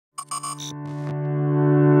Hey,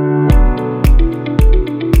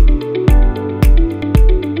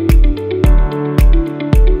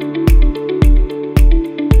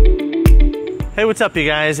 what's up you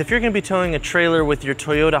guys? If you're going to be towing a trailer with your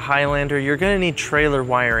Toyota Highlander, you're going to need trailer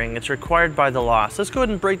wiring. It's required by the law. So let's go ahead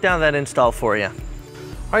and break down that install for you.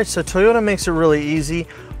 Alright, so Toyota makes it really easy.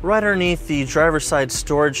 Right underneath the driver's side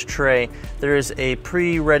storage tray, there is a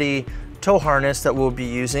pre-ready tow harness that we'll be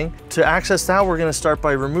using. To access that, we're going to start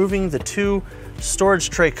by removing the two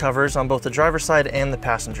storage tray covers on both the driver's side and the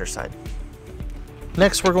passenger side.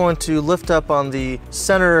 Next, we're going to lift up on the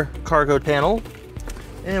center cargo panel,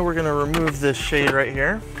 and we're going to remove this shade right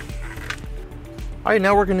here. All right,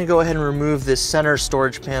 now we're going to go ahead and remove this center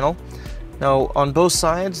storage panel. Now, on both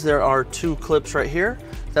sides, there are two clips right here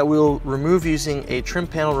that we'll remove using a trim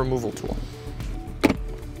panel removal tool.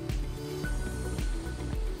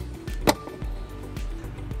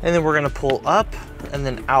 And then we're going to pull up and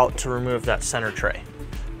then out to remove that center tray.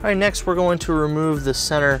 All right, next we're going to remove the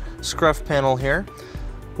center scruff panel here.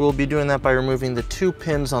 We'll be doing that by removing the two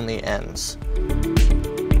pins on the ends.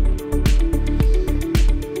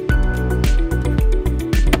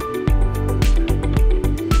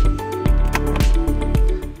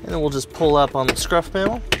 And then we'll just pull up on the scruff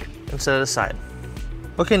panel and set it aside.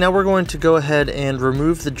 Okay, now we're going to go ahead and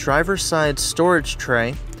remove the driver's side storage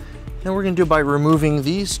tray. And we're going to do it by removing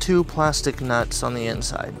these two plastic nuts on the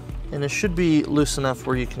inside. And it should be loose enough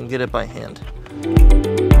where you can get it by hand.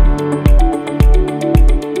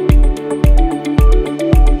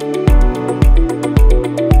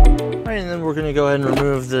 All right, and then we're going to go ahead and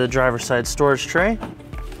remove the driver's side storage tray.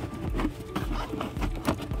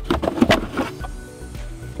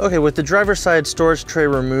 Okay, with the driver's side storage tray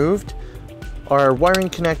removed, our wiring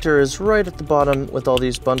connector is right at the bottom with all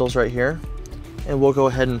these bundles right here. And we'll go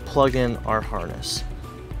ahead and plug in our harness.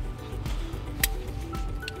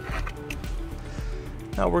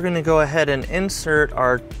 Now we're going to go ahead and insert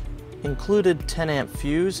our included 10 amp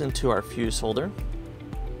fuse into our fuse holder.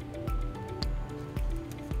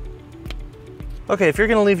 Okay, if you're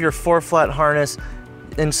going to leave your 4-flat harness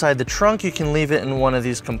inside the trunk, you can leave it in one of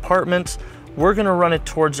these compartments. We're going to run it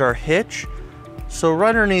towards our hitch. So right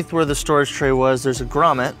underneath where the storage tray was, there's a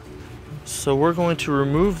grommet. So we're going to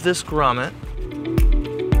remove this grommet.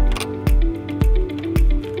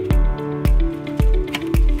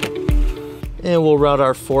 And we'll route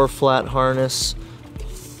our 4-flat harness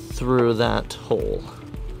through that hole.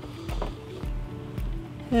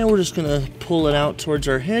 And we're just gonna pull it out towards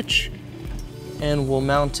our hitch, and we'll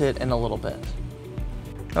mount it in a little bit.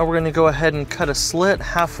 Now we're gonna go ahead and cut a slit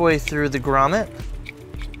halfway through the grommet.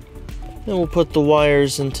 Then we'll put the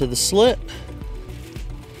wires into the slit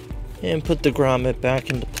and put the grommet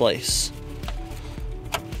back into place.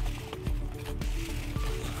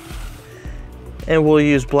 And we'll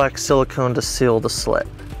use black silicone to seal the slit.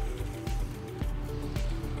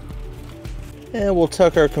 And we'll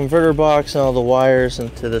tuck our converter box and all the wires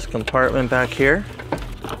into this compartment back here.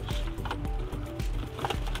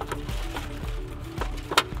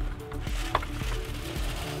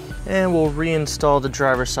 And we'll reinstall the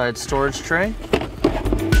driver's side storage tray.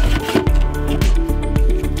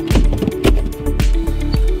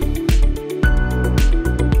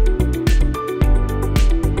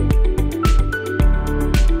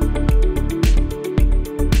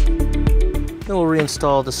 Then we'll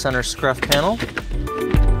reinstall the center scruff panel.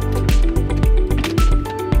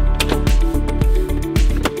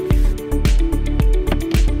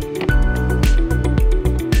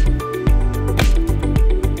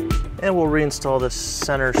 And we'll reinstall the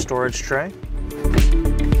center storage tray.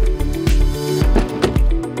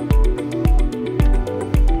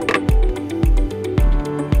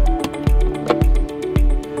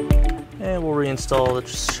 And we'll reinstall the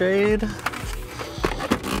shade.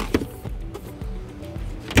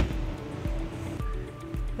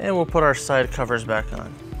 And we'll put our side covers back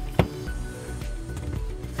on.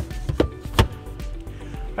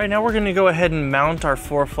 All right, now we're going to go ahead and mount our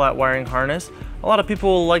 4-flat wiring harness. A lot of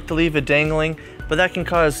people like to leave it dangling, but that can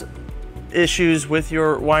cause issues with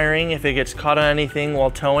your wiring if it gets caught on anything while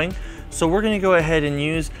towing. So we're going to go ahead and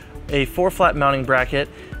use a 4-flat mounting bracket.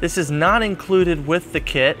 This is not included with the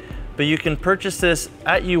kit, but you can purchase this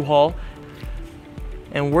at U-Haul.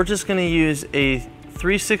 And we're just going to use a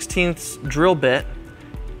 3/16 drill bit,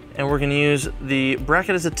 and we're going to use the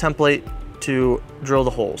bracket as a template to drill the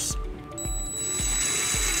holes.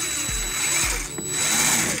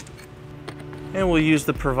 And we'll use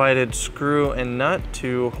the provided screw and nut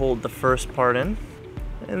to hold the first part in.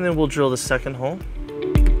 And then we'll drill the second hole.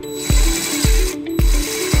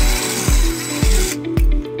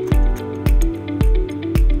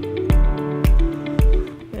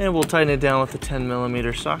 And we'll tighten it down with a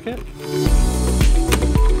 10mm socket.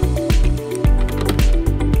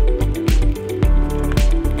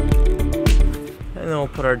 And then we'll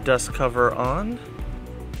put our dust cover on.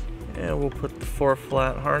 And we'll put the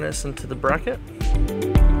 4-flat harness into the bracket.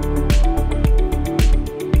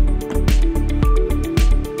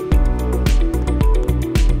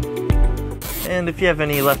 And if you have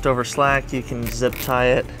any leftover slack, you can zip tie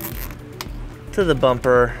it to the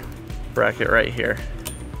bumper bracket right here.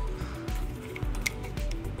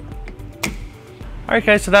 Alright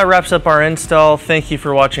guys, so that wraps up our install. Thank you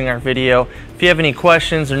for watching our video. If you have any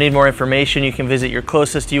questions or need more information, you can visit your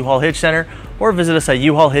closest U-Haul Hitch Center or visit us at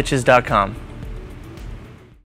uhaulhitches.com.